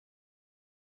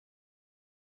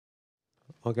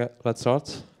Okay, let's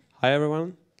start. Hi,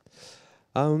 everyone.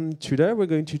 Today we're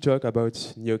going to talk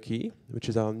about Gnocchi, which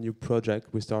is our new project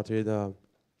we started around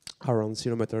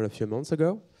Ceilometer a few months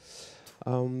ago.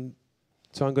 Um,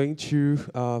 so I'm going to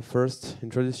first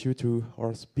introduce you to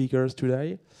our speakers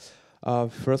today.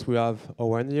 First, we have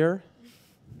Owen here.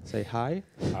 Say hi.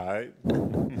 Hi.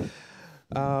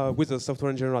 With a software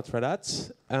engineer at Red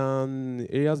Hat. And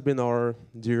he has been our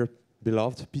dear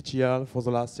beloved PTL for the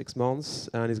last 6 months,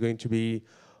 and is going to be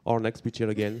our next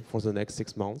PTL again for the next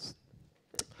 6 months.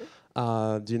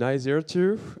 Dina is here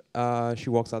too. She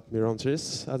works at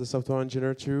Mirantis as a software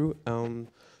engineer too, and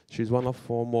she's one of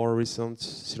our more recent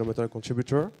Ceilometer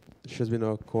contributor. She's been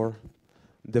a core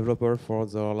developer for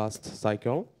the last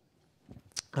cycle.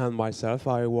 And myself,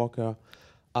 I work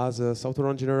as a software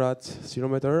engineer at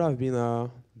Ceilometer. I've been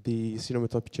the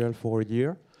Ceilometer PTL for a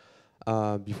year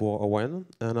before Owen,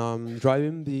 and I'm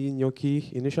driving the Gnocchi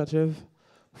initiative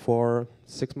for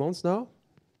 6 months now.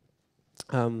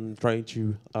 I'm trying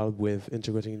to help with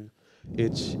integrating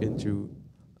it into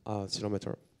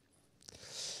Ceilometer.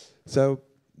 So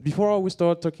before we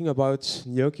start talking about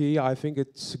Gnocchi, I think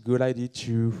it's a good idea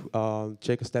to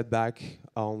take a step back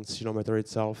on Ceilometer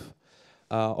itself,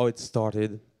 how it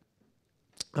started,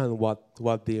 and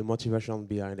what the motivation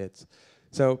behind it.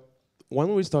 So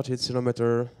when we started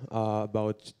Ceilometer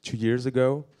about 2 years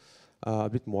ago, a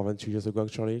bit more than 2 years ago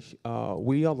actually,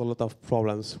 we had a lot of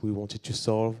problems we wanted to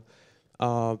solve.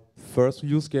 First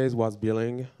use case was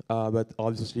billing, but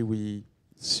obviously we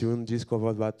soon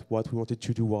discovered that what we wanted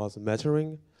to do was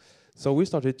metering. So we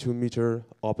started to meter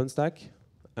OpenStack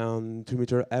and to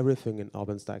meter everything in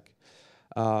OpenStack.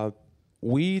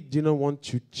 We didn't want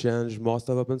to change most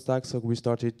of OpenStack, so we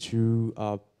started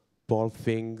to pull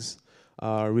things,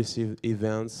 receive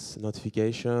events,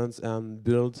 notifications, and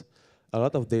build a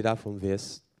lot of data from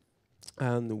this.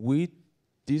 And we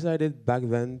decided back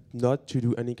then not to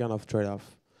do any kind of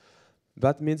trade-off.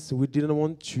 That means we didn't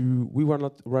want to, we were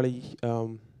not really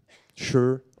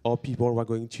sure how people were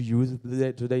going to use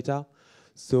the data.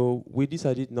 So we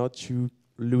decided not to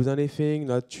lose anything,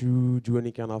 not to do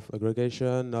any kind of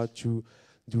aggregation, not to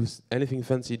do anything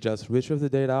fancy, just retrieve the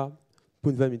data,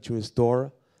 put them into a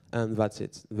store, and that's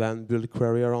it. Then build a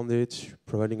query around it,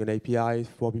 providing an API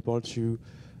for people to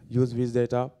use this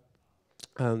data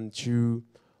and to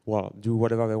do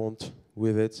whatever they want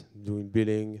with it, doing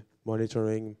billing,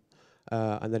 monitoring,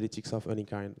 analytics of any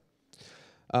kind.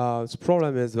 The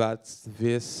problem is that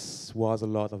this was a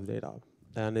lot of data,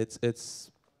 and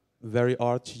it's very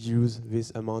hard to use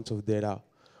this amount of data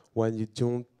when you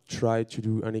don't try to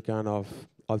do any kind of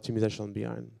optimization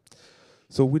behind.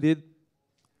 So we did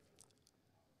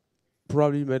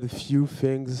probably made a few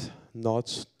things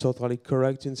not totally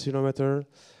correct in Ceilometer.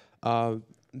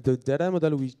 The data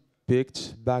model we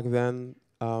picked back then,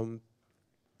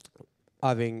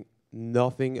 having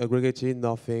nothing aggregated,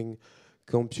 nothing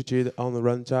computed on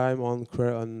runtime,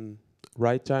 on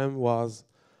write time, was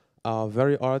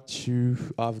very hard to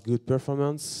have good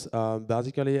performance.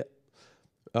 Basically,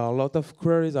 a lot of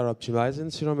queries are optimized in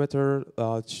Ceilometer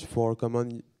for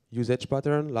common usage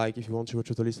pattern, like if you want to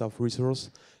retrieve a list of resources,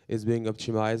 it's being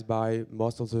optimized by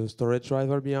most of the storage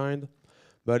driver behind.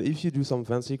 But if you do some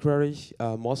fancy query,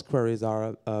 most queries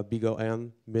are bigger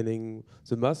n, meaning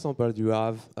the more samples you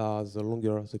have, the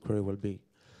longer the query will be.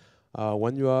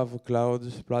 When you have a cloud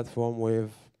platform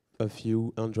with a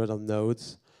few hundred of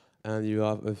nodes, and you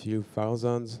have a few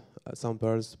thousand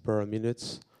samples per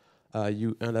minute,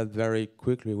 you end up very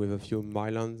quickly with a few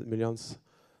millions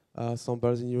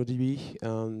samples in your DB,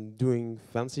 and doing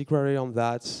fancy query on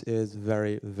that is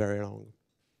very, very long.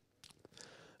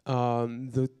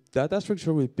 The data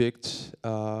structure we picked,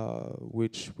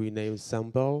 which we named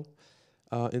sample,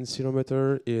 in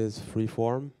Ceilometer is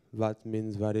freeform. That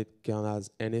means that it can have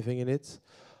anything in it.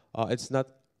 It's not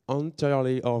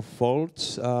entirely our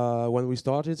fault. When we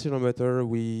started Ceilometer,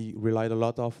 we relied a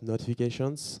lot of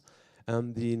notifications,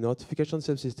 and the notification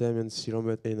subsystem in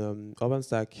Ceilometer in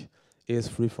OpenStack is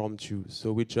freeform too.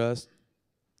 So we just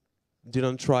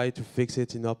didn't try to fix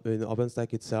it in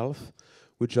OpenStack itself.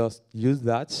 We just used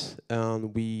that,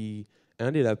 and we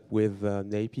ended up with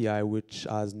an API which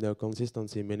has no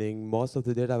consistency, meaning most of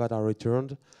the data that are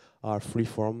returned are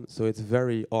freeform. So it's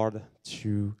very hard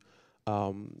to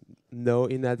know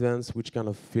in advance which kind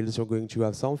of fields you're going to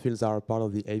have. Some fields are part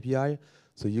of the API.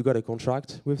 So you got a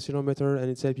contract with Ceilometer and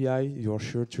its API. You're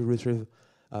sure to retrieve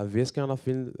this kind of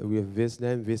field with this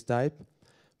name, this type.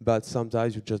 But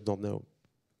sometimes you just don't know.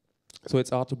 So it's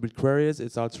hard to build queries,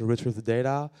 it's hard to retrieve the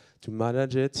data, to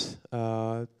manage it,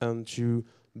 and to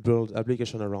build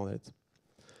application around it.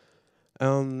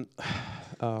 And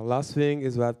last thing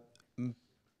is that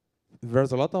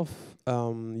there's a lot of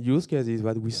use cases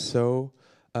that we saw,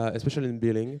 especially in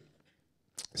billing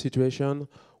situation,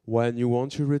 when you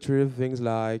want to retrieve things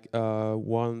like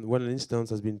when an instance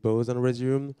has been paused and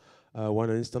resumed, when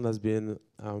an instance has been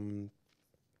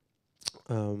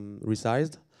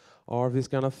resized, or these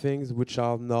kind of things which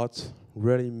are not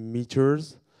really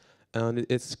meters, and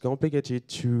it's complicated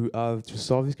to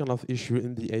solve this kind of issue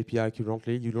in the API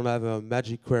currently. You don't have a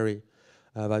magic query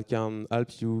that can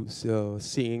help you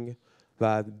seeing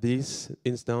that this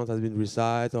instance has been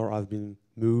resized or has been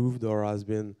moved or has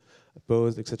been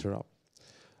paused, etc.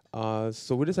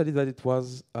 So we decided that it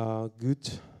was a good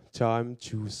time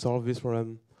to solve this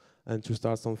problem and to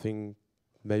start something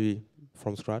maybe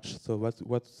from scratch. So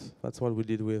that's what we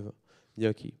did with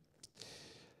Gnocchi.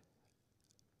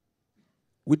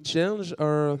 We changed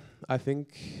our, I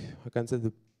think, I can say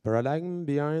the paradigm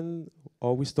behind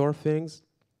how we store things.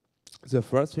 The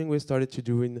first thing we started to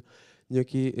do in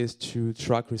Gnocchi is to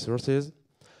track resources.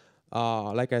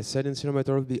 Like I said in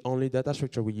Ceilometer, the only data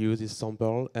structure we use is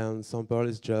sample, and sample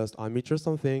is just I measure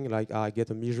something, like I get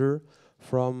a measure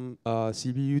from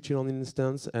CPU util on an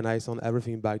instance, and I send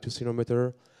everything back to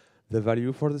Ceilometer, the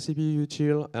value for the CPU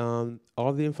util, and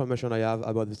all the information I have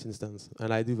about this instance.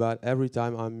 And I do that every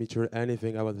time I measure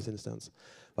anything about this instance.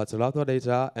 That's a lot of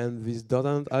data, and this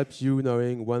doesn't help you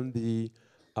knowing when the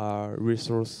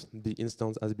resource, the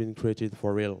instance, has been created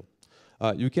for real.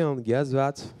 You can guess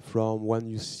that from when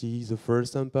you see the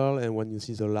first sample and when you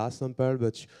see the last sample,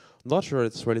 but I'm not sure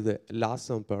it's really the last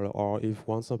sample or if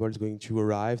one sample is going to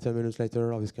arrive 10 minutes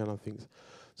later or these kind of things.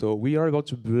 So we are able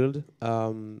to build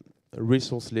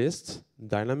resource lists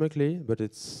dynamically, but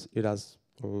it has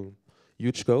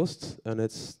huge cost and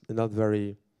it's not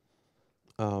very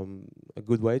a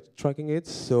good way to tracking it.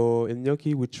 So in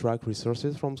Gnocchi, we track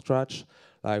resources from scratch.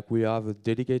 Like we have a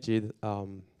dedicated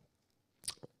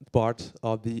part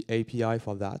of the API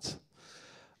for that.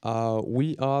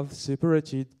 We have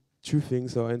separated two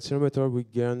things. So in Ceilometer, we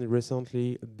gained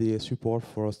recently the support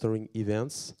for storing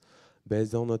events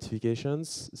based on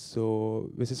notifications.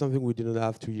 So this is something we didn't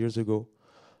have 2 years ago.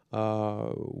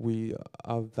 We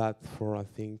have that for, I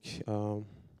think,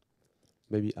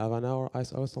 maybe half an hour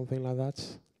or something like that.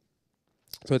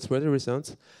 So it's pretty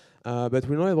recent. But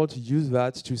we're not able to use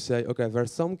that to say, okay,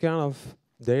 there's some kind of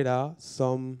data,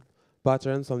 some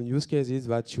patterns, some use cases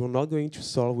that you're not going to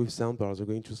solve with samples, you're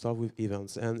going to solve with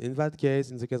events. And in that case,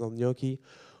 in the case of Gnocchi,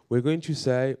 we're going to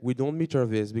say we don't meter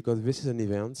this because this is an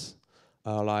event.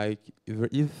 Like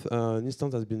if an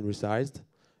instance has been resized,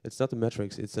 it's not a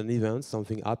metrics, it's an event,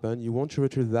 something happened. You want to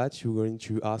retrieve that, you're going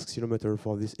to ask Ceilometer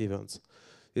for this event.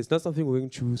 It's not something we're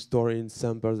going to store in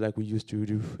samples like we used to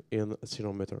do in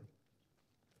Ceilometer.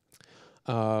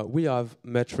 We have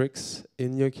metrics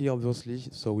in Gnocchi, obviously.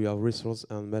 So we have resource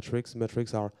and metrics.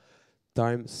 Metrics are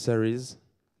time series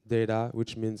data,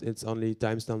 which means it's only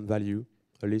timestamp value,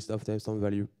 a list of timestamp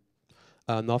value.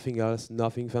 Nothing else,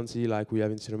 nothing fancy like we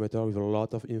have in Ceilometer with a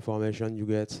lot of information you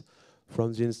get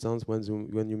from the instance. When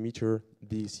you meter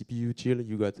the CPU util,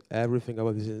 you got everything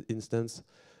about this instance.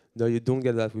 No, you don't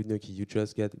get that with Gnocchi. You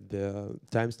just get the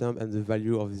timestamp and the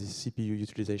value of the CPU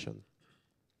utilization.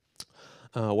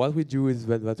 What we do is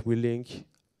that we link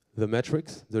the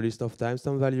metrics, the list of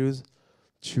timestamp values,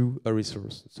 to a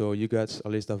resource. So you get a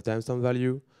list of timestamp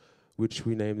value, which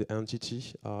we name the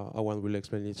entity. Awan will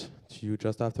explain it to you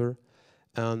just after.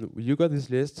 And you got this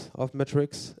list of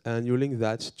metrics, and you link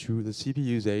that to the CPU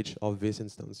usage of this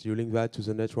instance. You link that to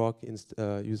the network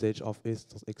usage of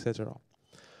instance, etc.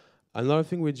 Another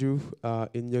thing we do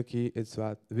in Gnocchi is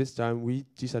that this time we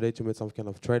decided to make some kind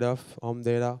of trade-off on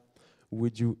data. We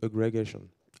do aggregation.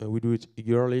 We do it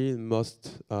eagerly.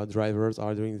 Most drivers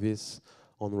are doing this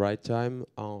on right time.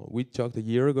 We talked a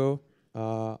year ago,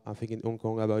 I think in Hong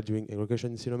Kong, about doing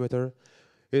aggregation in Ceilometer.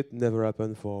 It never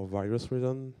happened for various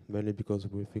reasons, mainly because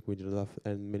we think we didn't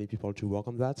have many people to work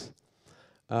on that.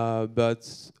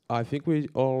 But I think we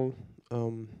all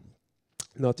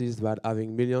noticed that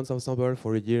having millions of samples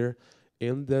for a year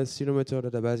in the Ceilometer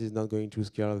database is not going to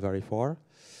scale very far.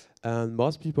 And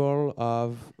most people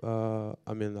have,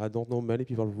 I don't know many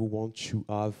people who want to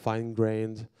have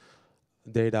fine-grained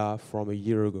data from a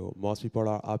year ago. Most people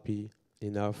are happy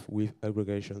enough with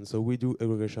aggregation. So we do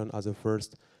aggregation as a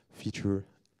first feature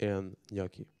in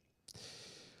Gnocchi.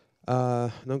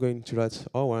 Now I'm going to let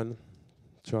Owen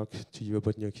talk to you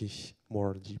about Gnocchi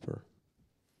more deeper.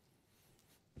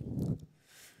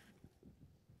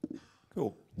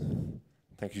 Cool.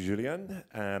 Thank you, Julien.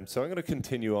 So I'm going to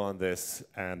continue on this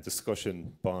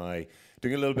discussion by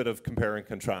doing a little bit of compare and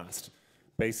contrast,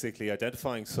 basically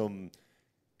identifying some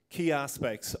key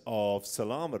aspects of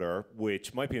Ceilometer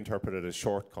which might be interpreted as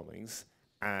shortcomings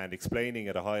and explaining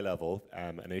at a high level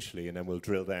initially, and then we'll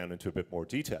drill down into a bit more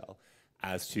detail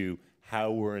as to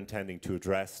how we're intending to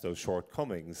address those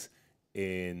shortcomings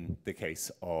in the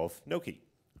case of Gnocchi.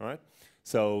 All right?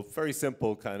 So very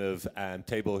simple kind of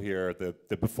table here,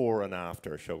 the before and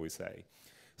after, shall we say.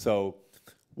 So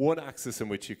one axis in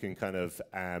which you can kind of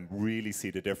really see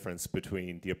the difference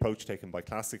between the approach taken by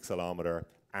classic Ceilometer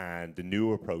and the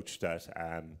new approach that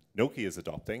Gnocchi is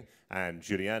adopting, and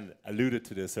Julien alluded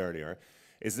to this earlier,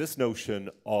 is this notion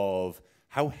of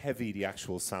how heavy the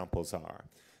actual samples are.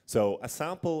 So a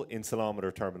sample in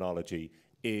Ceilometer terminology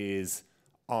is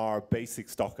our basic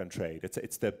stock and trade.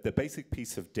 It's the basic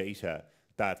piece of data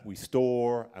that we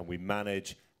store and we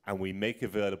manage and we make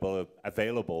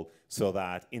available so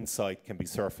that insight can be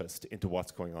surfaced into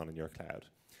what's going on in your cloud.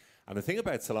 And the thing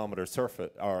about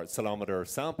Ceilometer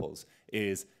samples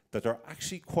is that they're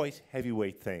actually quite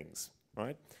heavyweight things,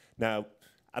 right? Now,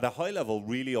 at a high level,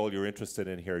 really all you're interested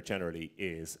in here generally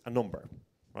is a number,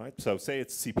 right? So say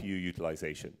it's CPU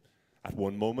utilization. At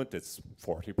one moment, it's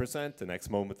 40%. The next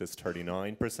moment, it's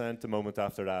 39%. The moment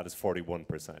after that is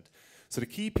 41%. So the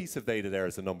key piece of data there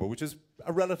is a number, which is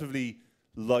a relatively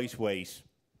lightweight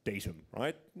datum,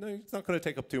 right? No, it's not going to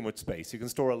take up too much space. You can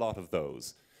store a lot of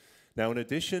those. Now, in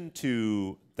addition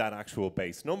to that actual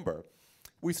base number,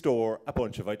 we store a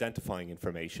bunch of identifying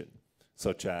information,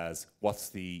 such as what's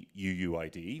the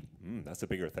UUID, that's a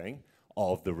bigger thing,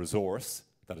 of the resource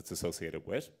that it's associated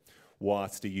with,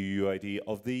 what's the UUID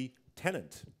of the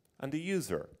tenant and the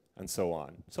user, and so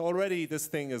on. So already this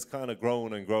thing is kind of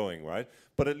grown and growing, right?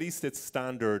 But at least it's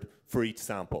standard for each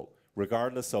sample.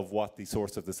 Regardless of what the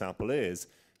source of the sample is,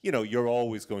 you know, you're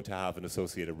always going to have an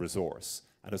associated resource,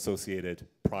 an associated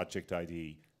project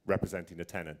ID representing the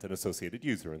tenant, an associated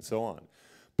user, and so on.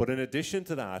 But in addition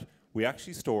to that, we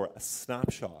actually store a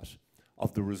snapshot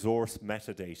of the resource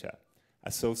metadata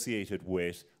associated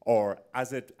with, or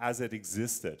as it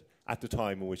existed at the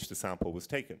time in which the sample was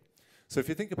taken. So if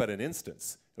you think about an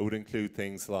instance, it would include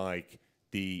things like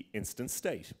the instance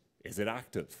state. Is it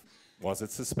active? Was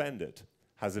it suspended?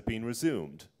 Has it been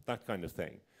resumed? That kind of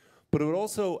thing. But it would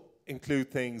also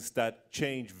include things that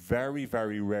change very,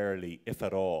 very rarely, if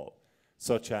at all,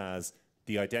 such as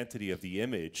the identity of the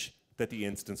image that the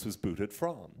instance was booted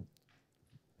from,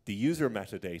 the user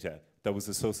metadata that was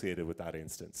associated with that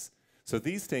instance. So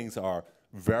these things are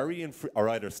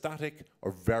either static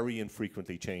or very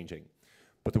infrequently changing.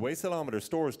 But the way Ceilometer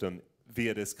stores them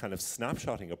via this kind of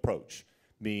snapshotting approach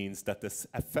means that this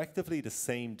effectively the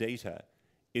same data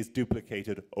is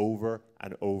duplicated over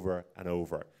and over and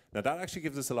over. Now that actually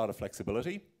gives us a lot of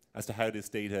flexibility as to how these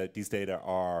data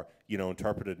are, you know,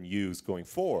 interpreted and used going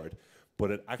forward, but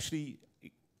it actually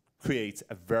creates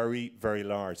a very, very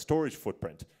large storage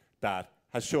footprint that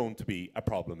has shown to be a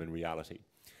problem in reality.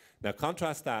 Now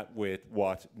contrast that with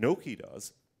what Gnocchi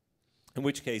does, in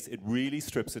which case it really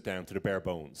strips it down to the bare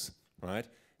bones, right?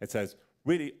 It says,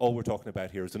 really all we're talking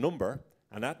about here is a number,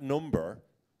 and that number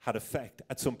had effect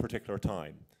at some particular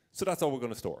time. So that's all we're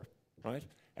going to store, right?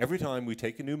 Every time we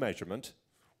take a new measurement,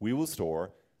 we will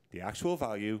store the actual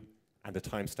value and the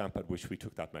timestamp at which we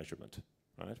took that measurement,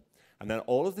 right? And then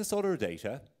all of this other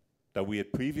data that we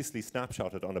had previously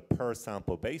snapshotted on a per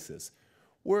sample basis,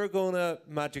 we're going to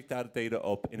magic that data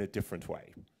up in a different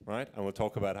way, right? And we'll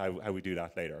talk about how we do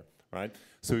that later, right?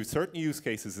 So we have certain use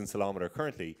cases in Ceilometer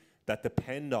currently that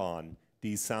depend on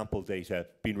these sample data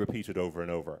being repeated over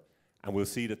and over. And we'll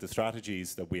see that the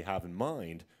strategies that we have in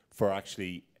mind for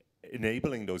actually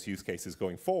enabling those use cases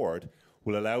going forward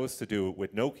will allow us to do it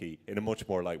with Gnocchi in a much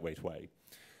more lightweight way.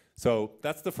 So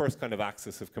that's the first kind of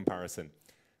axis of comparison.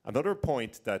 Another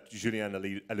point that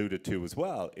Julien alluded to as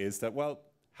well is that, well,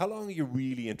 how long are you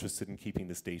really interested in keeping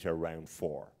this data around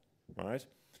for, right?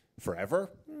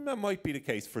 Forever? That might be the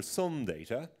case for some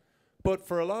data, but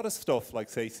for a lot of stuff like,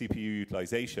 say, CPU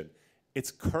utilization,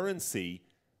 its currency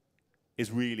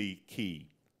is really key,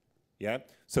 yeah?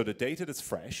 So the data that's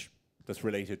fresh, that's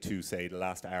related to, say, the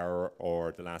last hour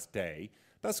or the last day,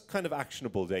 that's kind of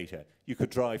actionable data. You could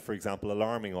drive, for example,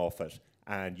 alarming off it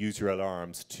and use your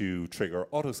alarms to trigger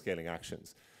auto-scaling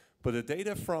actions. But the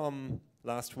data from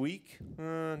last week,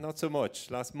 not so much.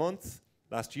 Last month,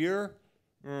 last year,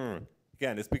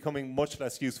 again, it's becoming much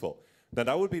less useful. Now,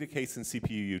 that would be the case in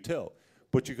CPU util,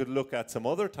 but you could look at some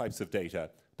other types of data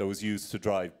that was used to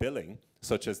drive billing,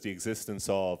 such as the existence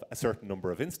of a certain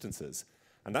number of instances.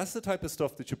 And that's the type of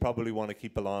stuff that you probably want to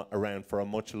keep around for a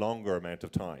much longer amount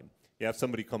of time. Yeah, if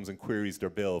somebody comes and queries their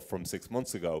bill from 6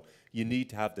 months ago, you need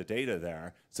to have the data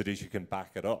there so that you can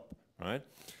back it up, right?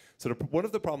 So one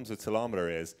of the problems with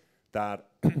Ceilometer is that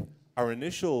our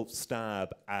initial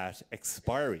stab at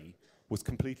expiry was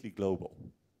completely global,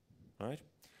 right?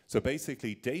 So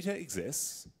basically, data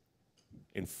exists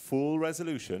in full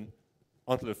resolution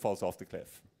until it falls off the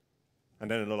cliff. And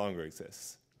then it no longer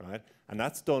exists, right? And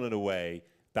that's done in a way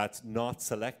that's not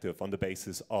selective on the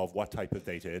basis of what type of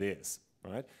data it is,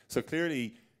 right? So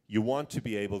clearly, you want to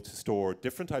be able to store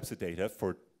different types of data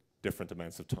for different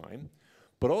amounts of time.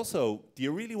 But also, do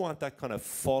you really want that kind of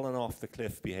falling off the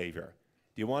cliff behavior?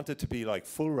 Do you want it to be like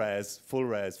full res, full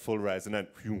res, full res, and then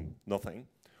phew, nothing?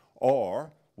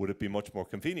 Or would it be much more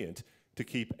convenient to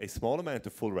keep a small amount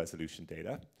of full resolution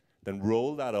data, then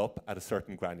roll that up at a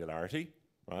certain granularity,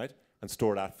 right? And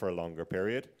store that for a longer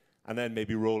period, and then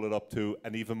maybe roll it up to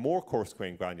an even more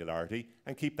coarse-grained granularity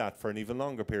and keep that for an even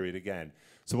longer period again.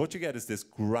 So what you get is this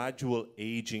gradual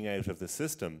aging out of the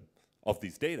system of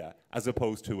these data as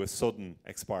opposed to a sudden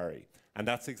expiry. And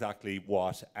that's exactly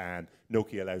what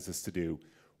Gnocchi allows us to do.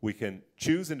 We can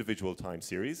choose individual time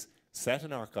series, set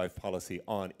an archive policy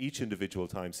on each individual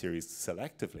time series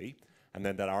selectively, and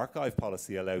then that archive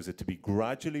policy allows it to be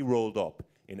gradually rolled up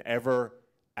in ever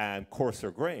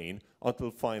coarser grain until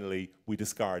finally we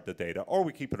discard the data, or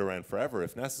we keep it around forever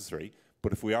if necessary.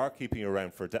 But if we are keeping it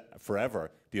around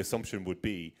forever, the assumption would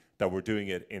be that we're doing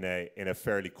it in a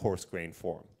fairly coarse grain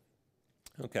form.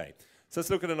 Okay, so let's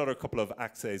look at another couple of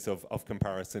axes of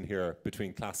comparison here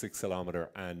between classic Ceilometer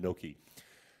and Gnocchi.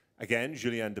 Again,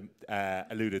 Julien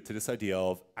alluded to this idea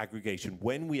of aggregation,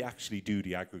 when we actually do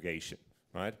the aggregation,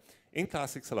 right? In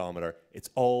classic Ceilometer,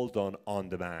 it's all done on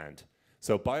demand.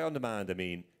 So by on demand, I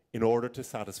mean in order to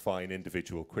satisfy an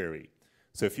individual query.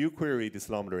 So if you query the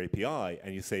Ceilometer API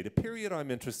and you say the period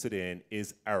I'm interested in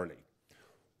is hourly,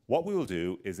 what we will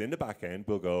do is in the back end,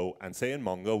 we'll go and say in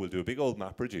Mongo, we'll do a big old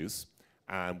map reduce,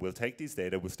 and we'll take these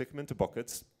data, we'll stick them into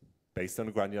buckets based on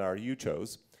the granularity you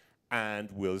chose, and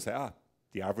we'll say,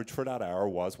 the average for that hour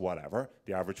was whatever,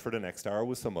 the average for the next hour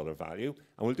was some other value,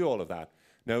 and we'll do all of that.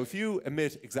 Now, if you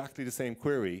emit exactly the same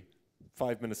query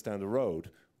 5 minutes down the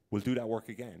road, we'll do that work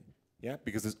again, yeah?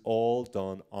 Because it's all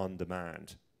done on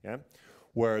demand, yeah?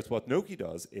 Whereas what Gnocchi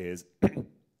does is,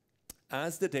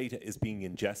 as the data is being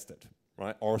ingested,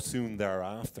 right, or soon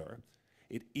thereafter,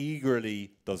 it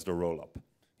eagerly does the roll-up,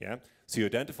 yeah? So you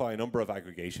identify a number of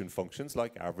aggregation functions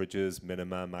like averages,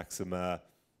 minima, maxima,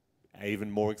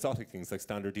 even more exotic things like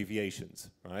standard deviations,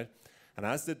 right? And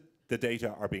as the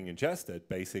data are being ingested,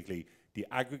 basically, the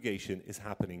aggregation is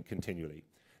happening continually.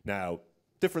 Now,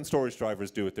 different storage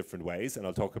drivers do it different ways, and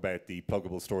I'll talk about the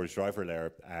pluggable storage driver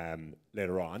layer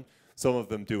later on. Some of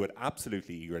them do it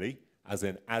absolutely eagerly, as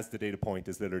in, as the data point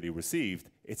is literally received,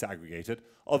 it's aggregated.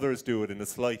 Others do it in a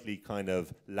slightly kind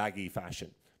of laggy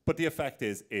fashion. But the effect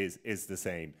is the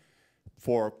same.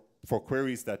 For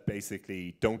queries that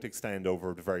basically don't extend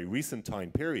over the very recent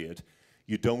time period,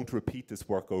 you don't repeat this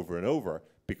work over and over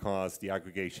because the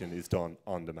aggregation is done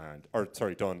on demand, or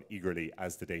sorry, done eagerly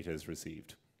as the data is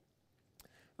received.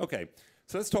 Okay,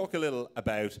 so let's talk a little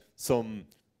about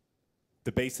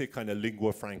the basic kind of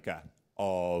lingua franca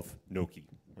of Gnocchi,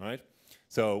 right?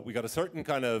 So we got a certain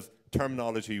kind of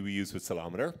terminology we use with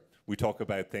Ceilometer. We talk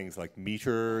about things like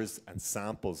meters and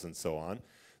samples and so on.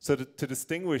 So to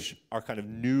distinguish our kind of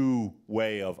new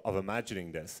way of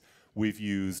imagining this, we've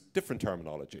used different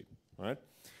terminology, right?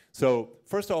 So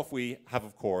first off, we have,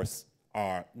 of course,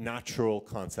 our natural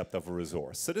concept of a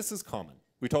resource. So this is common.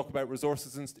 We talk about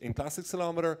resources in classic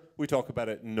Ceilometer. We talk about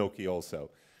it in Gnocchi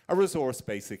also. A resource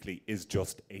basically is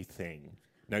just a thing.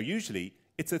 Now, usually,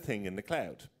 it's a thing in the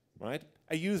cloud, right?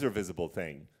 A user-visible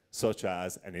thing, such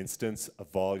as an instance, a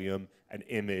volume, an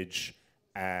image,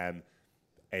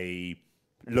 a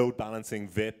load balancing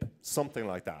VIP, something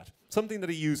like that. Something that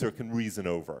a user can reason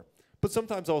over. But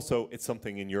sometimes also it's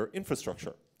something in your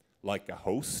infrastructure, like a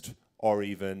host or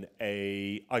even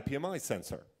a IPMI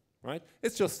sensor, right?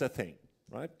 It's just a thing,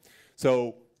 right?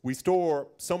 So we store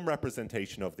some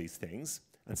representation of these things,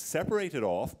 and separated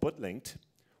off but linked,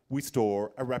 we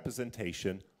store a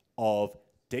representation of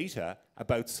data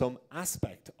about some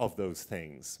aspect of those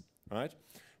things, right?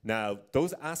 Now,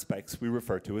 those aspects we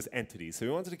refer to as entities. So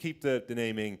we wanted to keep the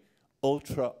naming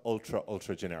ultra, ultra,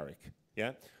 ultra generic,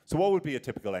 yeah? So what would be a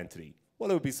typical entity?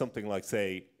 Well, it would be something like,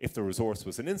 say, if the resource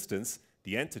was an instance,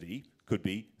 the entity could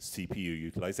be CPU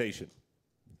utilization,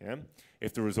 yeah?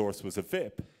 If the resource was a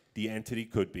VIP, the entity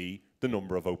could be the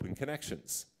number of open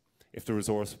connections. If the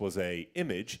resource was an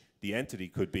image, the entity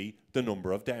could be the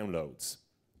number of downloads.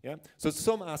 Yeah? So it's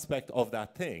some aspect of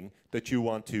that thing that you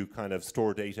want to kind of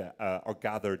store data or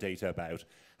gather data about.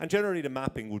 And generally the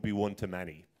mapping would be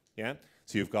one-to-many. Yeah?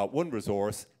 So you've got one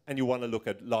resource and you want to look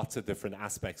at lots of different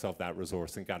aspects of that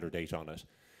resource and gather data on it.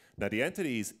 Now the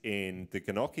entities in the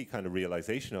Gnocchi kind of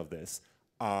realization of this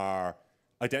are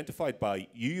identified by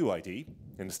UUID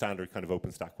in a standard kind of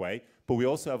OpenStack way, but we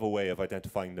also have a way of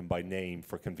identifying them by name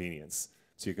for convenience.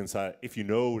 So you can say, if you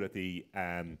know that the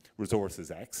resource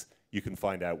is X, you can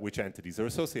find out which entities are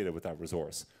associated with that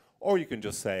resource. Or you can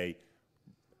just say,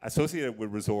 associated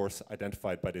with resource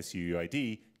identified by this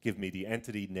UUID, give me the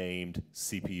entity named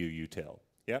CPU util.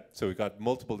 Yeah? So we've got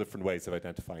multiple different ways of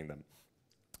identifying them.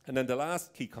 And then the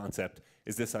last key concept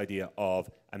is this idea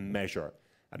of a measure.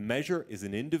 A measure is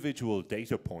an individual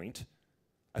data point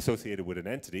associated with an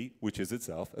entity, which is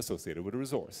itself associated with a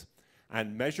resource.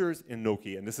 And measures in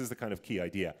Gnocchi, and this is the kind of key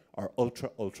idea, are ultra,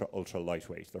 ultra, ultra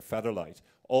lightweight. They're feather light.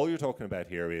 All you're talking about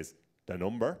here is the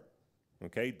number,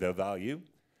 okay, the value,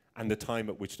 and the time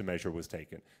at which the measure was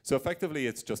taken. So effectively,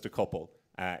 it's just a couple.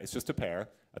 It's just a pair,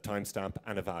 a timestamp,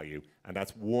 and a value. And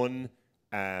that's one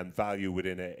value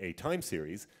within a time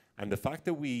series. And the fact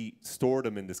that we store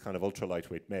them in this kind of ultra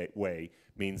lightweight way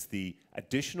means the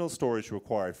additional storage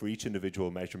required for each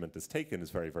individual measurement that's taken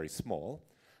is very, very small.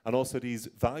 And also these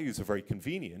values are very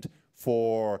convenient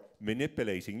for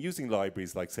manipulating using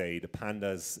libraries like, say, the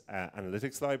Pandas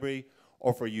analytics library,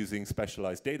 or for using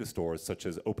specialized data stores such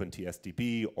as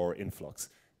OpenTSDB or Influx.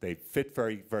 They fit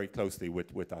very, very closely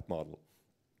with that model.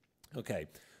 Okay,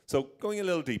 so going a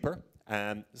little deeper,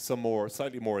 some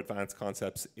slightly more advanced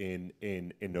concepts in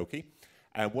Gnocchi.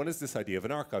 And one is this idea of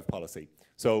an archive policy.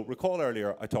 So recall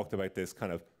earlier I talked about this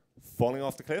kind of falling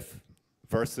off the cliff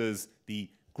versus the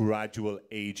gradual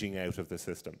aging out of the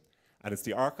system. And it's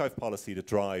the archive policy that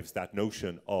drives that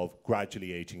notion of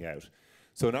gradually aging out.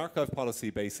 So an archive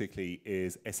policy basically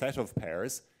is a set of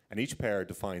pairs, and each pair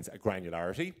defines a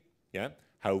granularity, yeah,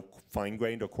 how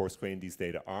fine-grained or coarse-grained these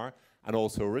data are, and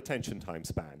also a retention time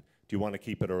span. Do you want to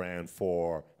keep it around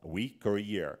for a week or a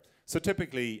year? So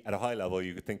typically, at a high level,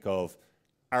 you could think of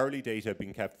hourly data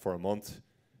being kept for a month,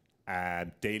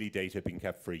 and daily data being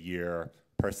kept for a year,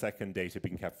 per second data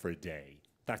being kept for a day.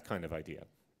 That kind of idea.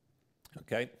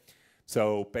 Okay?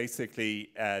 So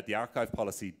basically, the archive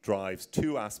policy drives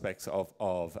two aspects of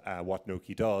what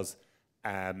Gnocchi does.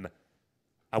 At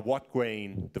what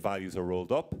grain the values are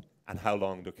rolled up, and how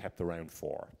long they're kept around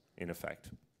for, in effect.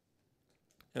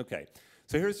 Okay,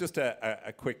 so here's just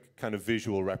a quick kind of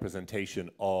visual representation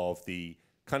of the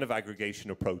kind of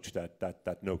aggregation approach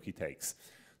that Gnocchi takes.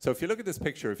 So if you look at this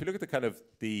picture, if you look at the kind of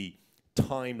the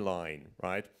timeline,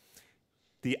 right?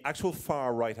 The actual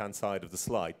far right-hand side of the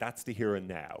slide, that's the here and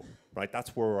now, right?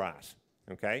 That's where we're at,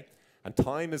 okay? And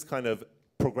time is kind of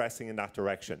progressing in that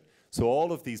direction. So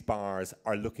all of these bars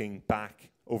are looking back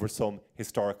over some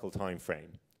historical time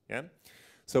frame, yeah?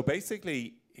 So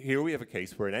basically, here we have a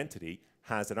case where an entity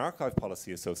has an archive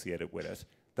policy associated with it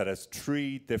that has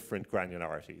 3 different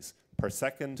granularities, per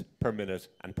second, per minute,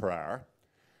 and per hour.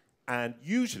 And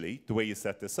usually, the way you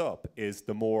set this up is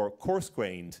the more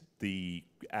coarse-grained the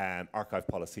archive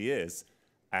policy is,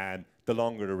 the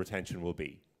longer the retention will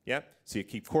be. Yeah? So you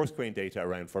keep coarse-grained data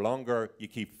around for longer, you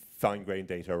keep fine-grained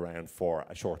data around for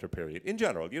a shorter period. In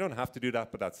general, you don't have to do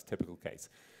that, but that's a typical case.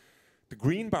 The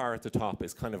green bar at the top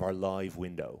is kind of our live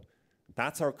window.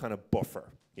 That's our kind of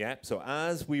buffer. Yeah? So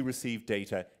as we receive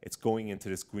data, it's going into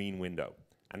this green window.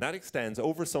 And that extends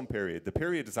over some period. The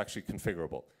period is actually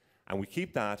configurable. And we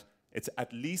keep that, it's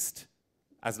at least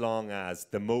as long as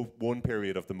the one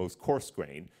period of the most coarse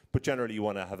grain, but generally you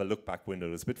want to have a look back window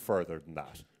that's a bit further than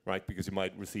that, right? Because you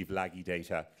might receive laggy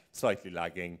data, slightly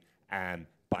lagging, and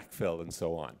backfill and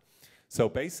so on. So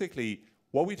basically,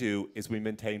 what we do is we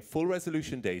maintain full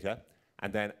resolution data,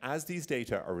 and then as these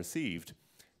data are received,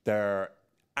 they're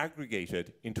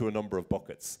aggregated into a number of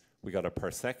buckets. We got a per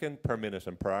second, per minute,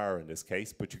 and per hour in this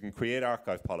case, but you can create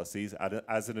archive policies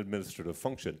as an administrative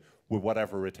function with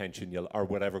whatever retention or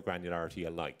whatever granularity you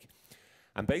like.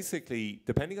 And basically,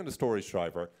 depending on the storage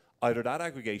driver, either that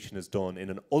aggregation is done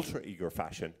in an ultra-eager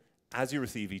fashion. As you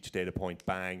receive each data point,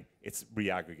 bang, it's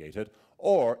re-aggregated,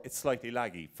 or it's slightly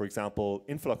laggy. For example,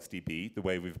 InfluxDB, the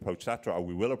way we've approached that driver, or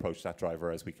we will approach that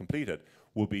driver as we complete it,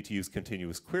 will be to use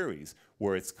continuous queries,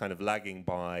 where it's kind of lagging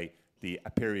by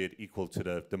a period equal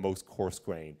to the most coarse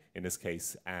grain, in this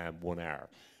case, 1 hour.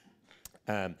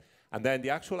 And then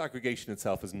the actual aggregation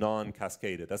itself is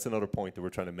non-cascaded. That's another point that we're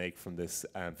trying to make from this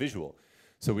visual.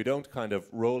 So we don't kind of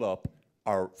roll up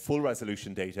our full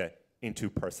resolution data into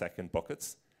per second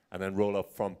buckets, and then roll up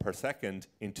from per second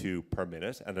into per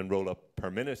minute, and then roll up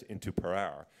per minute into per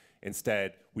hour.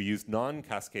 Instead, we use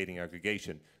non-cascading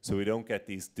aggregation, so we don't get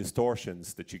these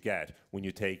distortions that you get when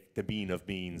you take the mean of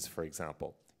means, for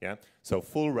example. Yeah? So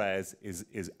full res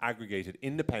is aggregated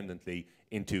independently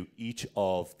into each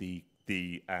of the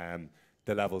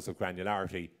levels of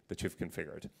granularity that you've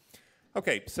configured.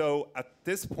 Okay, so at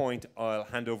this point, I'll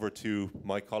hand over to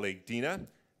my colleague Dina,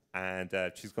 and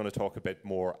she's going to talk a bit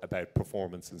more about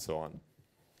performance and so on.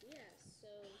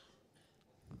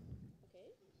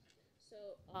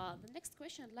 The next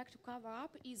question I'd like to cover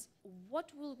up is what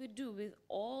will we do with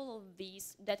all of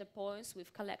these data points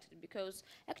we've collected? Because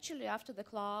actually after the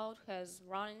cloud has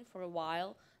run for a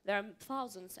while, there are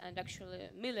thousands and actually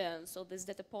millions of these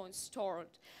data points stored.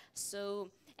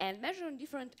 So, and measuring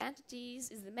different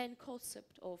entities is the main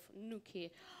concept of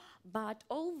Gnocchi. But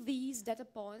all these data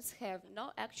points have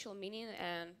no actual meaning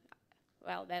and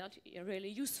well, they're not really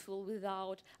useful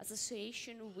without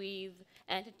association with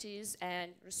entities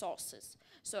and resources.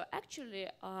 So actually,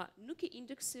 Gnocchi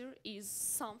indexer is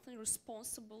something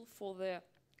responsible for the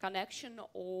connection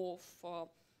of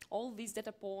all these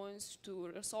data points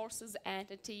to resources,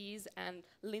 entities, and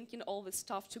linking all this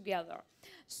stuff together.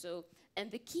 So, and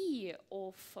the key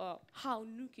of how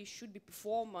Gnocchi should be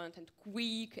performant and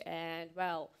quick and,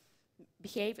 well,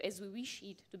 behave as we wish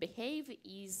it to behave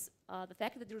is the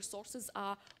fact that the resources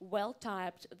are well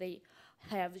typed, they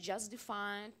have just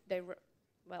defined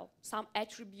some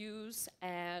attributes,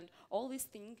 and all these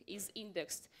things is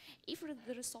indexed. If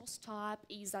the resource type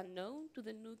is unknown to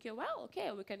the Gnocchi, well,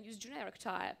 okay, we can use generic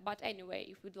type, but anyway,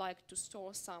 if we'd like to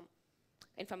store some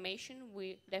information,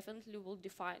 we definitely will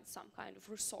define some kind of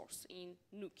resource in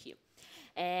Gnocchi.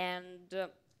 And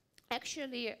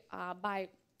actually, by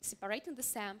separating the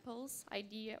samples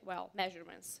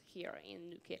measurements here in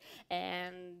Gnocchi,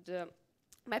 and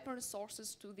mapping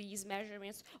resources to these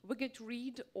measurements, we get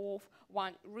rid of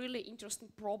one really interesting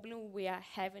problem we are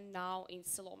having now in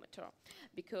Ceilometer.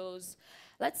 Because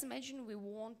let's imagine we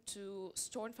want to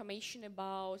store information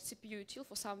about CPU util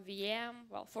for some VM,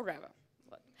 well, forever.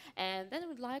 And then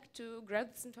we'd like to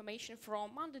grab this information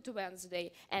from Monday to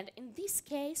Wednesday. And in this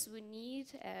case, we need,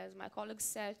 as my colleague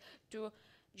said, to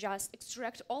just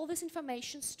extract all this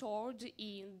information stored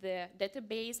in the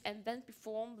database and then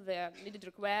perform the needed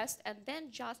request and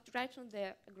then just return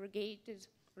the aggregated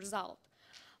result.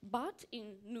 But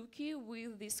in Gnocchi,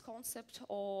 with this concept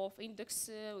of index,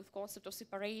 with concept of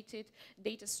separated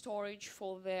data storage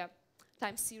for the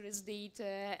time series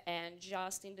data and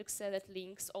just indexer that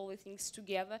links all the things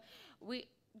together, we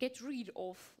get rid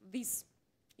of this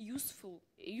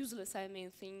useless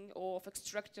thing of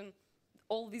extracting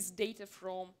all this data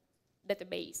from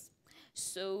database.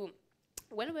 So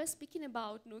when we're speaking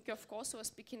about Gnocchi, of course, we're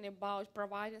speaking about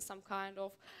providing some kind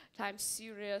of time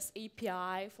series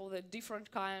API for the different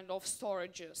kind of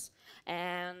storages.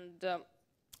 And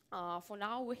for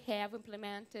now, we have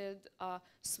implemented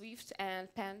Swift and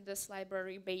Pandas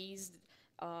library-based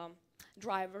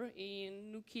driver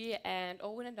in Gnocchi, and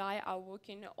Owen and I are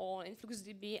working on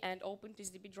InfluxDB and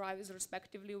OpenTestDB drivers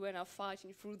respectively. We're now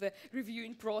fighting through the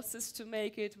reviewing process to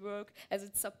make it work as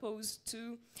it's supposed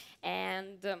to.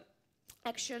 And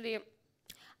actually,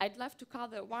 I'd love to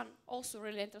cover one also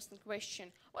really interesting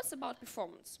question. What's about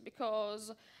performance?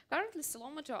 Because currently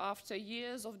Ceilometer, after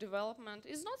years of development,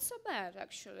 is not so bad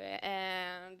actually,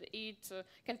 and it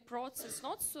can process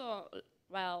not so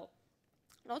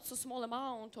small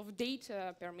amount of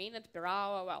data per minute, per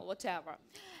hour, well, whatever.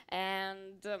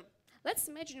 And let's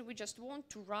imagine we just want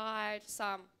to write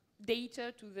some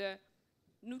data to the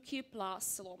Gnocchi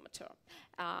plus Ceilometer.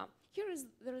 Here is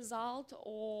the result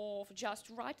of just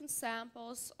writing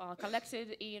samples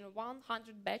collected in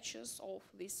 100 batches of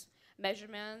these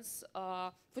measurements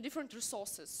for different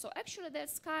resources. So actually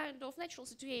that's kind of natural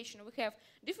situation. We have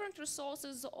different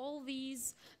resources, all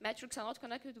these metrics are not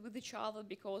connected with each other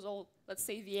because all, let's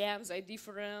say, VMs are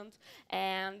different,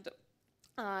 and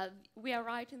we are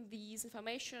writing these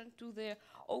information to the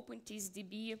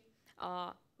OpenTestDB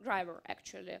driver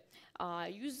actually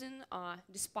using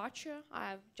dispatcher.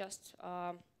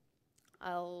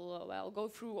 I'll go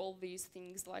through all these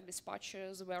things like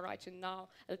dispatchers we're writing now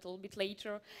a little bit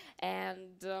later.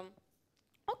 And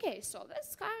okay, so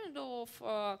that's kind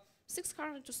of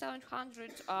 600 to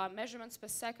 700 measurements per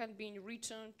second being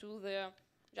written to the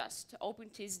just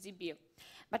OpenTestDB.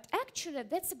 But actually,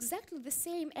 that's exactly the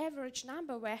same average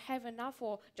number we're having now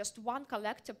for just one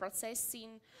collector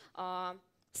processing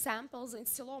samples in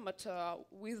Ceilometer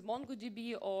with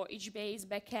MongoDB or HBase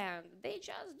backend. They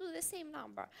just do the same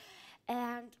number.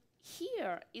 And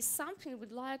here is something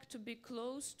we'd like to be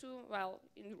close to, well,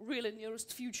 in really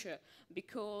nearest future,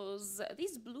 because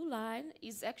this blue line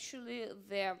is actually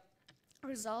the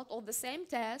result of the same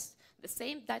test, the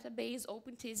same database,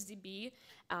 OpenTestDB,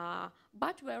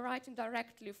 but we're writing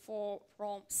directly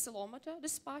from Ceilometer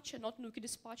dispatcher, not Gnocchi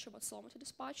dispatcher, but Ceilometer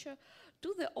dispatcher,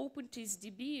 to the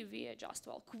OpenTestDB via just,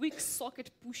 well, quick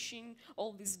socket pushing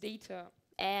all this data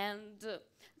and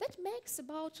that makes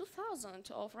about 2,000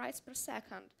 of writes per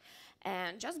second.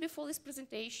 And just before this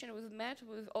presentation, we've met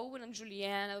with Owen and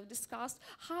Julianne, and we've discussed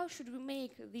how should we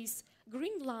make this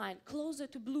green line closer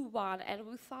to blue one, and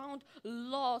we found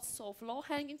lots of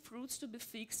low-hanging fruits to be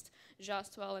fixed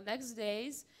just, well, the next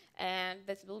days, and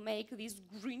that will make this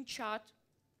green chart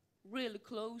really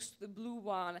close to the blue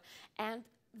one. And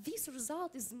this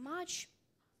result is much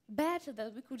better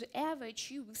than we could ever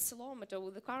achieve with Ceilometer,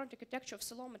 with the current architecture of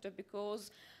Ceilometer,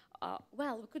 because,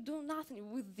 well, we could do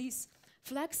nothing with this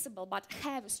flexible but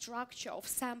heavy structure of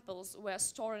samples were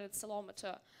stored at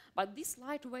Ceilometer. But these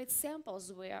lightweight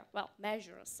samples were, well,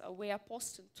 measures were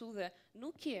posted to the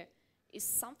Gnocchi is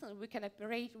something we can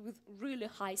operate with really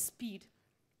high speed.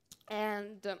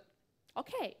 And,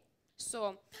 okay.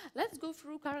 So let's go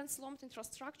through current Ceilometer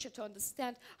infrastructure to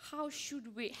understand how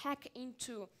should we hack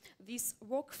into this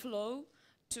workflow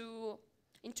to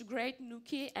integrate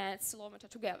Gnocchi and Ceilometer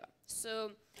together.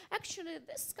 So actually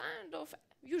this kind of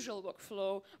usual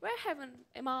workflow, we have an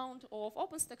amount of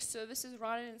OpenStack services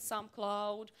running in some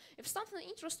cloud. If something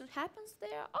interesting happens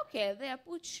there, okay, they are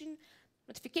pushing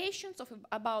notifications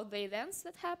about the events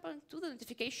that happen to the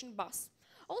notification bus.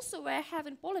 Also, we're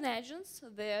having polling agents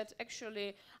that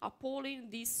actually are polling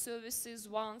these services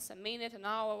once a minute, an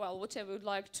hour, well, whatever you'd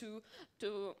like to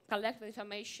collect the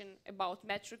information about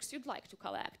metrics you'd like to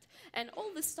collect. And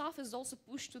all this stuff is also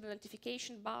pushed to the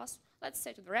notification bus, let's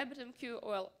say to the RabbitMQ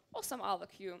or some other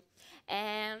queue.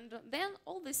 And then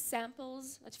all these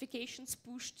samples, notifications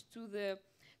pushed to the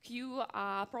queue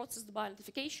are processed by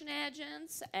notification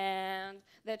agents, and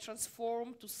they're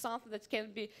transformed to something that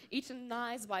can be eaten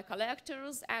nice by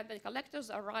collectors, and the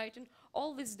collectors are writing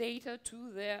all this data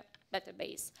to the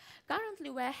database.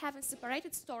 Currently, we're having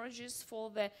separated storages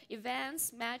for the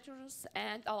events, matters,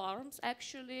 and alarms,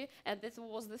 actually, and that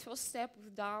was the first step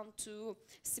we've done to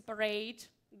separate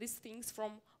these things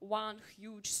from one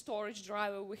huge storage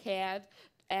driver we had.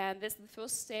 And that's the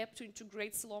first step to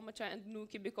integrate Ceilometer and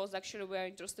Gnocchi, because actually we're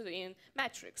interested in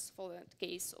metrics for the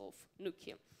case of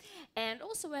Gnocchi. And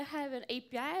also we have an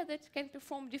API that can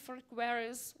perform different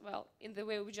queries, well, in the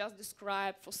way we just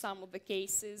described for some of the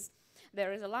cases.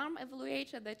 There is alarm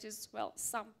evaluator that is, well,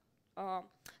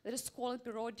 that is calling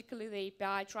periodically the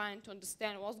API, trying to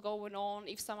understand what's going on,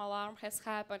 if some alarm has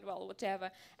happened, well,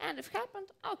 whatever. And if happened,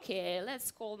 okay,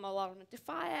 let's call an alarm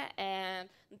notifier and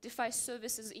notify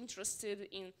services interested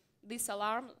in this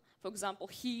alarm, for example,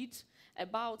 heat,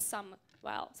 about some,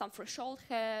 well, some threshold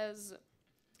has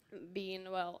been,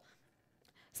 well,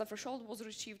 some threshold was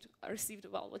received,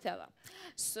 well, whatever.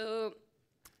 So,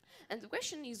 and the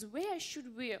question is, where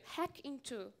should we hack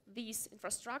into this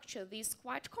infrastructure, this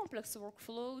quite complex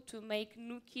workflow, to make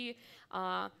Gnocchi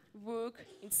work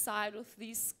inside of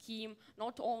this scheme,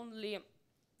 not only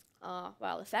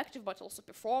well, effective, but also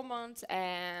performant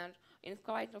and in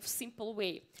quite of simple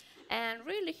way? And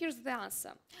really, here's the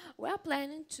answer. We are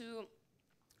planning to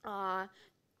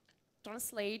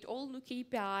translate all Gnocchi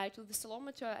API to the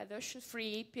Ceilometer version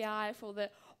 3 API for the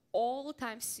all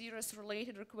time series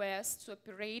related requests to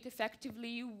operate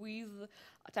effectively with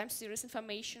time series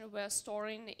information we're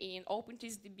storing in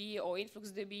OpenTXDB or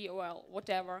InfluxDB or, well,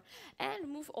 whatever, and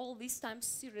move all these time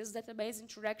series database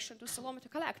interaction to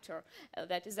Ceilometer collector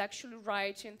that is actually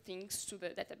writing things to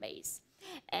the database.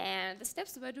 And the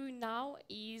steps we're doing now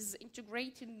is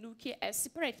integrating Gnocchi as a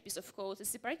separate piece of code, a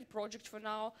separated project for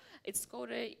now. Its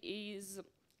code is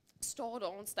stored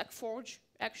on StackForge,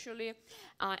 actually,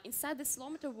 inside the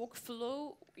Ceilometer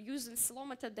workflow using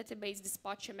Ceilometer database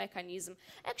dispatcher mechanism.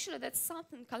 Actually, that's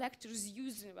something collectors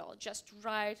using, well, just to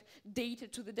write data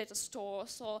to the data store.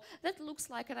 So that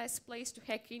looks like a nice place to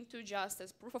hack into, just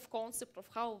as proof of concept of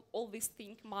how all these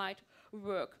things might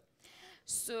work.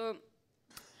 So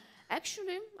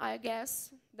actually, I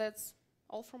guess that's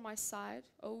all from my side.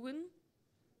 Owen?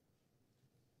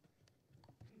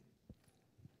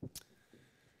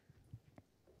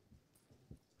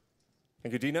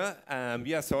 Thank you, Dina.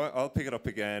 Yeah, so I'll pick it up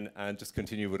again and just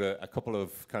continue with a couple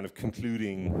of kind of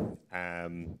concluding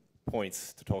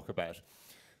points to talk about.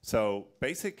 So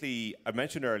basically, I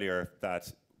mentioned earlier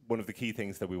that one of the key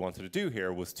things that we wanted to do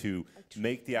here was to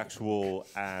make the actual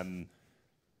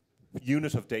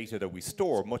unit of data that we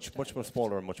store much more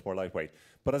smaller and much more lightweight.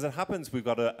 But as it happens, we've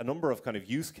got a number of kind of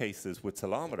use cases with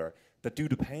Ceilometer that do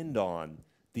depend on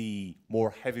the more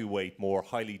heavyweight, more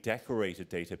highly decorated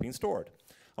data being stored.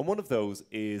 And one of those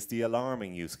is the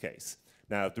alarming use case.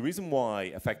 Now, the reason why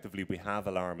effectively we have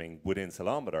alarming within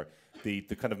Ceilometer, the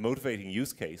kind of motivating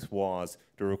use case was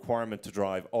the requirement to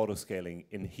drive auto-scaling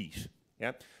in heat.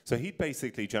 Yeah? So Heat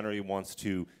basically generally wants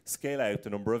to scale out the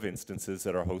number of instances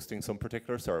that are hosting some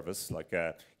particular service, like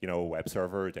a web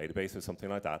server, a database, or something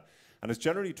like that. And it's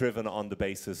generally driven on the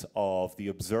basis of the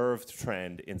observed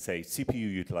trend in, say, CPU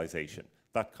utilization,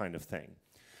 that kind of thing.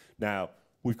 Now,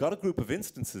 we've got a group of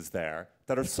instances there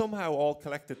that are somehow all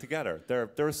collected together.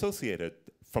 They're associated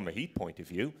from a Heat point of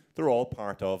view. They're all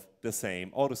part of the same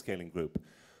autoscaling group.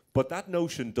 But that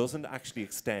notion doesn't actually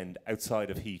extend outside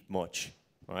of Heat much,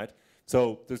 right?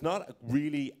 So there's not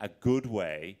really a good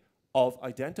way of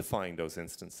identifying those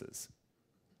instances,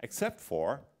 except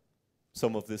for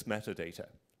some of this metadata,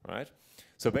 right?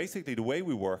 So basically the way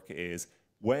we work is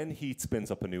when Heat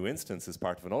spins up a new instance as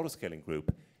part of an autoscaling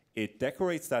group, it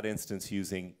decorates that instance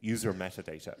using user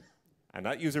metadata. And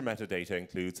that user metadata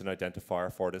includes an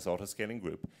identifier for this autoscaling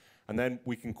group. And then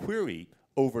we can query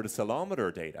over the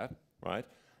Ceilometer data, right,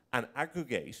 and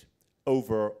aggregate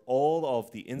over all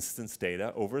of the instance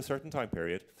data over a certain time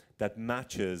period that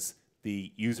matches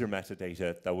the user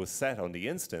metadata that was set on the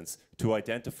instance to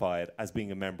identify it as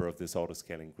being a member of this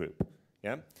autoscaling group.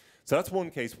 Yeah? So that's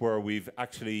one case where we've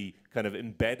actually kind of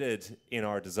embedded in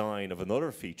our design of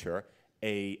another feature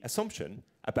a assumption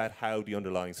about how the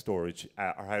underlying storage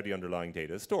or how the underlying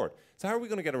data is stored. So how are we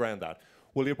going to get around that?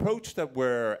 Well, the approach that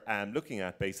we're looking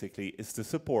at basically is to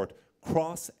support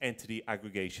cross-entity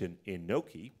aggregation in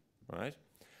Gnocchi, right?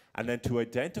 And then to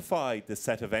identify the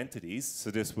set of entities, so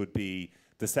this would be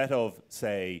the set of,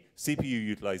 say, CPU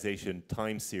utilization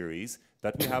time series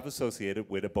that we have associated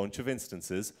with a bunch of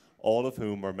instances, all of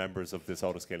whom are members of this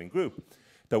autoscaling group,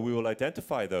 that we will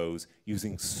identify those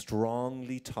using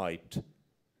strongly typed,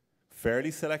 fairly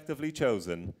selectively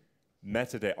chosen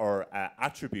metadata or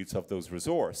attributes of those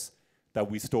resource that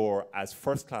we store as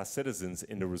first-class citizens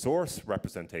in the resource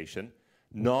representation,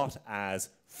 not as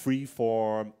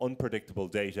free-form, unpredictable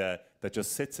data that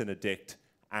just sits in a dict,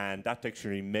 and that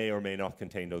dictionary may or may not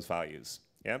contain those values.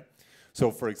 Yeah?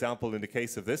 So, for example, in the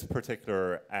case of this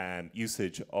particular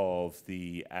usage of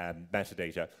the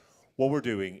metadata, what we're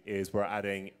doing is we're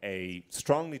adding a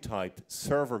strongly typed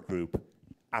server group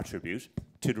attribute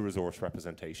to the resource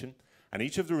representation. And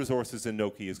each of the resources in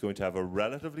Gnocchi is going to have a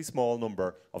relatively small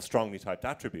number of strongly typed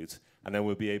attributes. And then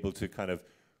we'll be able to kind of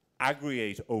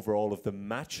aggregate over all of the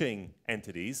matching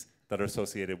entities that are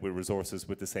associated with resources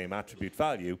with the same attribute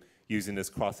value using this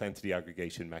cross-entity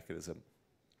aggregation mechanism.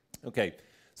 Okay,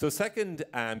 so second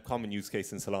common use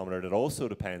case in Ceilometer that also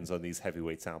depends on these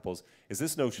heavyweight samples is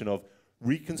this notion of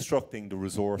reconstructing the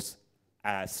resource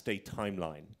state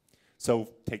timeline.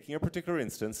 So taking a particular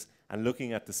instance and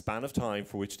looking at the span of time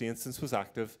for which the instance was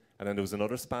active, and then there was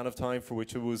another span of time for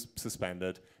which it was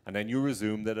suspended, and then you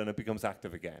resumed it and it becomes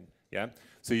active again. Yeah?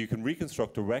 So you can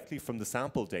reconstruct directly from the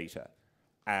sample data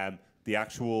the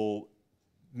actual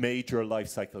major life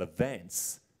cycle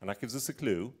events, and that gives us a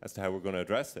clue as to how we're going to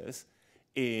address this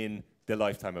in the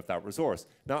lifetime of that resource.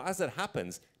 Now, as it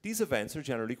happens, these events are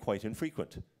generally quite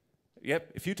infrequent.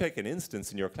 Yep, if you take an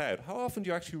instance in your cloud, how often do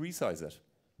you actually resize it?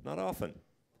 Not often.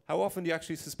 How often do you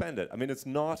actually suspend it? I mean, it's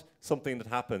not something that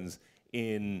happens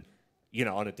in,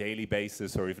 on a daily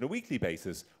basis or even a weekly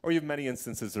basis, or you have many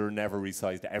instances that are never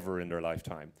resized ever in their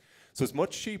lifetime. So it's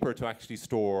much cheaper to actually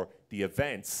store the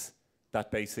events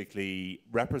that basically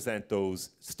represent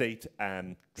those state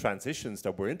transitions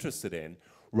that we're interested in,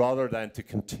 rather than to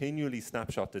continually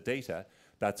snapshot the data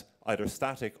that's either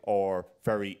static or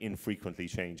very infrequently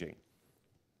changing.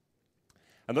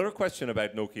 Another question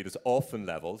about Gnocchi that's often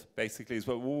leveled, basically, is,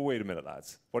 well, wait a minute,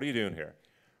 lads. What are you doing here?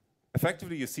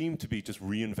 Effectively, you seem to be just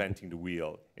reinventing the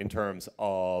wheel in terms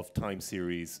of time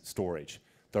series storage.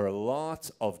 There are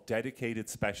lots of dedicated,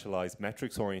 specialized,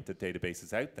 metrics-oriented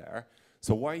databases out there,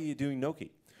 so why are you doing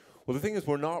Gnocchi? Well, the thing is,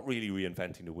 we're not really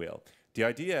reinventing the wheel. The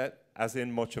idea, as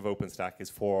in much of OpenStack, is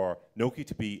for Gnocchi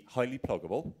to be highly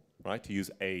pluggable, right, to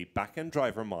use a backend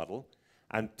driver model,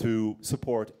 and to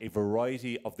support a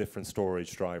variety of different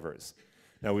storage drivers.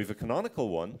 Now, we have a canonical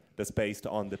one that's based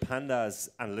on the Pandas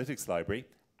analytics library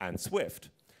and Swift.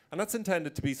 And that's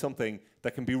intended to be something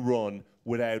that can be run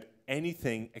without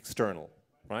anything external,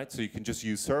 right? So you can just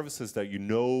use services that you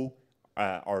know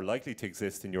are likely to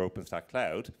exist in your OpenStack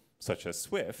cloud, such as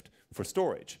Swift, for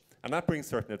storage. And that brings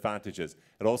certain advantages.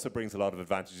 It also brings a lot of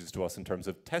advantages to us in terms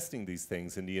of testing these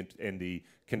things in the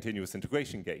continuous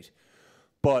integration gate.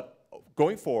 But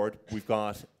going forward, we've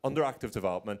got under active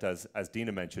development, as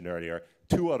Dina mentioned earlier,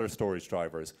 2 other storage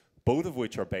drivers, both of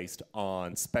which are based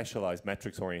on specialized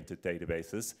metrics-oriented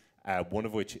databases, one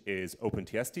of which is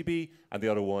OpenTSDB, and the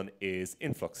other one is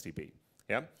InfluxDB.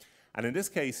 Yeah? And in this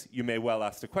case, you may well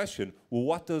ask the question, well,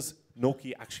 what does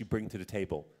Gnocchi actually bring to the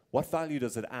table? What value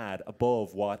does it add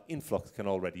above what Influx can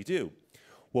already do?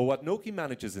 Well, what Gnocchi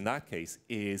manages in that case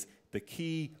is the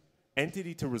key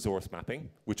entity to resource mapping,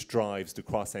 which drives the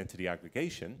cross-entity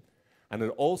aggregation, and it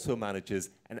also manages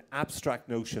an abstract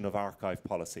notion of archive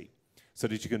policy, so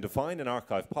that you can define an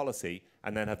archive policy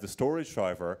and then have the storage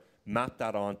driver map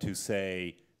that onto,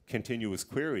 say, continuous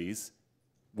queries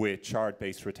with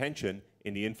shard-based retention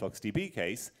in the InfluxDB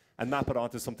case, and map it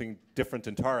onto something different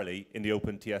entirely in the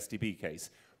OpenTSDB case.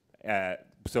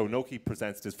 So Gnocchi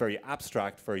presents this very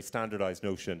abstract, very standardized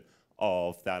notion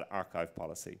of that archive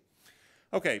policy.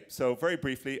 Okay, so very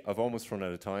briefly, I've almost run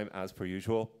out of time, as per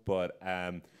usual, but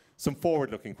some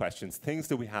forward-looking questions, things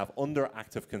that we have under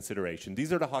active consideration.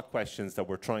 These are the hot questions that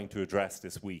we're trying to address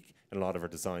this week in a lot of our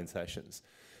design sessions.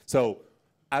 So,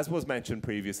 as was mentioned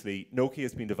previously, Gnocchi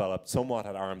has been developed somewhat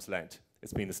at arm's length.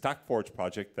 It's been a Stack Forge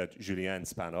project that Julien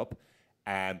span up.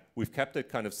 We've kept it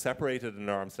kind of separated in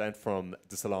arm's length from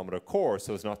the Ceilometer core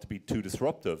so as not to be too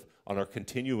disruptive on our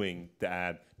continuing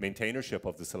maintainership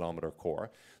of the Ceilometer core.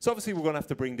 So obviously we're going to have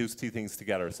to bring those two things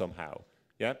together somehow.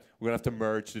 Yeah? We're going to have to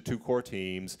merge the two core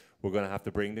teams. We're going to have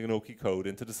to bring the Gnocchi code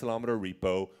into the Ceilometer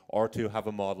repo, or to have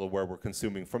a model where we're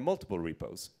consuming from multiple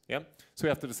repos. Yeah? So we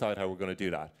have to decide how we're going to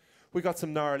do that. We got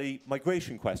some gnarly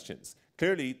migration questions.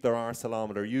 Clearly, there are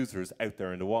Ceilometer users out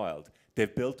there in the wild.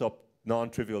 They've built up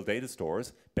non-trivial data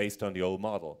stores based on the old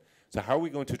model. So how are we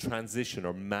going to transition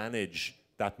or manage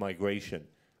that migration?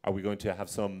 Are we going to have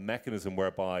some mechanism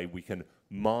whereby we can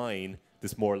mine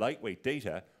this more lightweight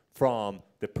data from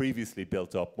the previously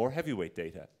built up more heavyweight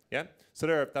data? Yeah?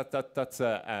 So that's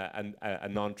a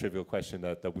non-trivial question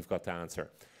that we've got to answer.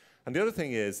 And the other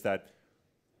thing is that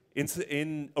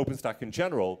in OpenStack in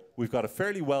general, we've got a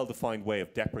fairly well-defined way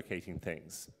of deprecating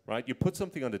things, right? You put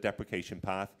something on the deprecation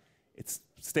path, it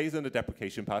stays on the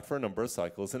deprecation path for a number of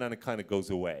cycles, and then it kind of goes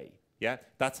away, yeah?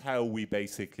 That's how we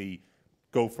basically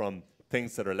go from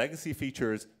things that are legacy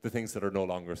features to things that are no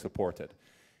longer supported.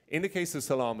 In the case of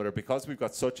Ceilometer, because we've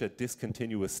got such a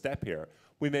discontinuous step here,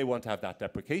 we may want to have that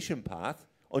deprecation path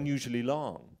unusually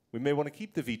long. We may want to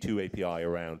keep the V2 API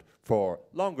around for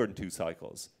longer than 2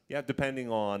 cycles, yeah, depending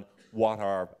on what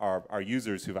our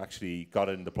users who've actually got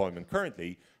it in deployment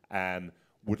currently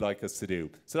would like us to do.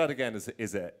 So that again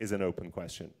is an open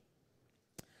question.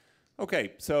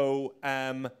 Okay, so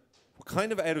we're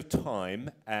kind of out of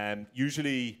time.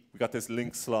 Usually we got this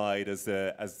link slide as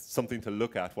something to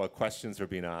look at while questions are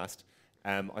being asked.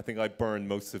 I think I burned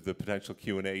most of the potential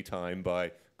Q&A time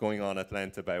by going on at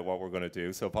length about what we're going to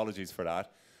do, so apologies for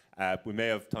that. We may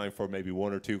have time for maybe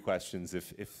 1 or 2 questions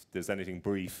if there's anything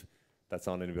brief that's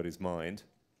on anybody's mind.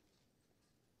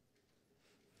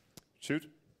 Shoot.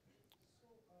 So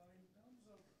in terms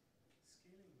of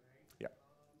scaling, right? Yeah. You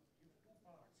have 2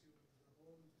 parts. You have the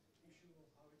whole issue of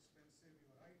how expensive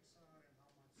your writes are and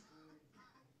how much storage you can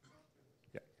use up with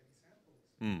Yeah. heavy samples.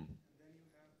 Mm. And then you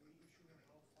have the issue of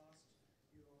how fast your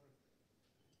queries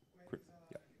are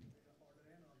Yeah. and whether order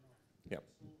in or not. Yeah.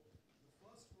 So the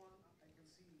first one I can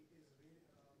see is really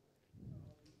addressed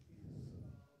if you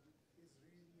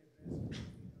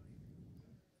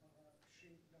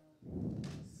shrink down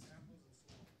samples and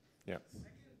so on. Yeah. The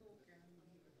second, though, can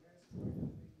be addressed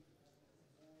by doing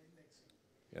more indexing.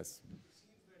 Yes. It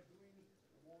seems that doing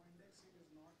more indexing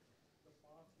is not the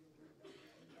path you're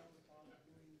going down the path of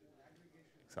doing more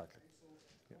aggregation. Exactly. Right? So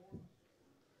Yeah.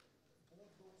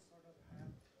 both those sort of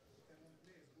have their own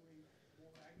place, doing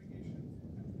more aggregation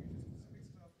for application-specific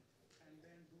stuff, and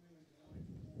then doing more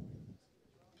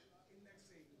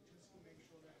indexing just to make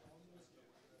sure that almost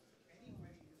any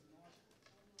query is not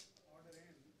order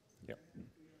in. Yeah.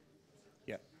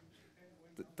 Yeah.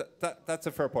 That's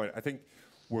a fair point. I think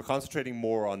we're concentrating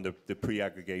more on the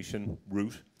pre-aggregation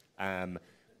route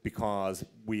because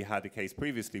we had a case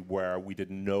previously where we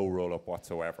did no roll-up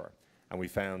whatsoever. And we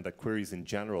found that queries in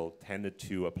general tended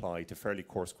to apply to fairly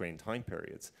coarse-grained time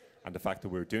periods. And the fact that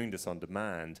we were doing this on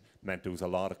demand meant there was a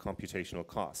lot of computational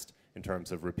cost in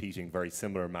terms of repeating very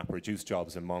similar MapReduce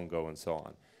jobs in Mongo and so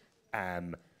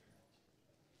on.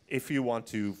 If you want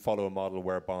to follow a model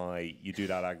whereby you do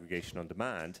that aggregation on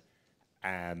demand,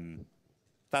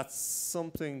 that's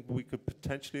something we could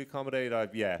potentially accommodate.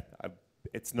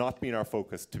 It's not been our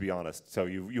focus, to be honest. So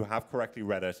you have correctly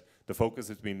read it. The focus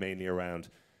has been mainly around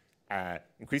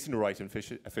increasing the write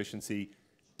efficiency,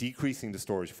 decreasing the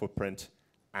storage footprint,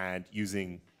 and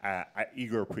using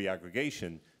eager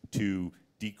pre-aggregation to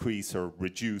decrease or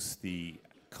reduce the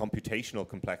computational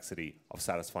complexity of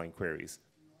satisfying queries.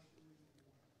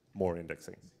 More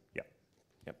indexing. Yeah.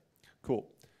 Yeah. Cool.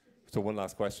 So one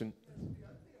last question. The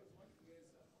other thing I was wondering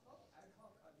is how ad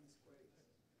hoc are these queries?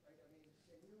 Right? I mean,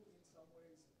 can you, in some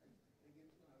ways,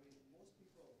 most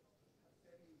people have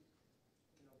fairly,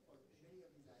 for many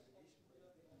of these aggregation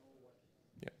queries, they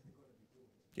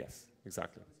Yes,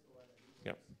 exactly.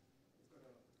 Yeah.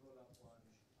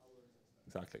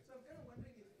 Exactly. So I'm kind of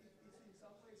wondering if in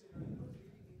some ways, you don't really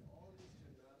need all this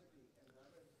generality and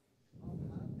rather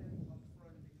have them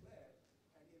upfront declared.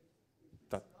 And if it's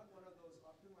That- not one of those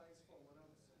optimized for one of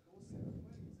those set of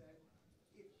queries, and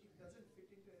if it doesn't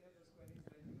fit into any of those queries,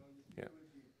 then you Yeah.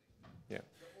 deal with Yeah.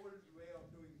 the old way of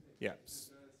doing things. Yeah.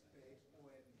 Just pay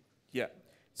ON. Yeah.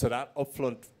 So that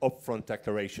upfront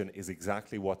declaration is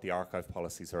exactly what the archive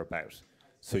policies are about.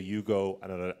 So you go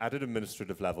and at an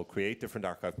administrative level, create different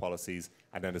archive policies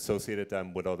and then associate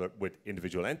them with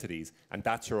individual entities, and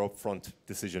that's your upfront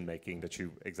decision making that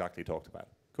you exactly talked about.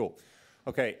 Cool.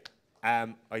 Okay.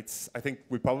 I think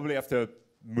we probably have to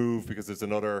move because there's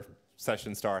another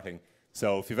session starting.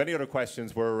 So if you have any other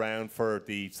questions, we're around for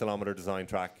the Ceilometer design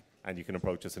track, and you can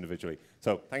approach us individually.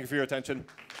 So thank you for your attention.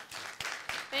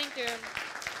 Thank you.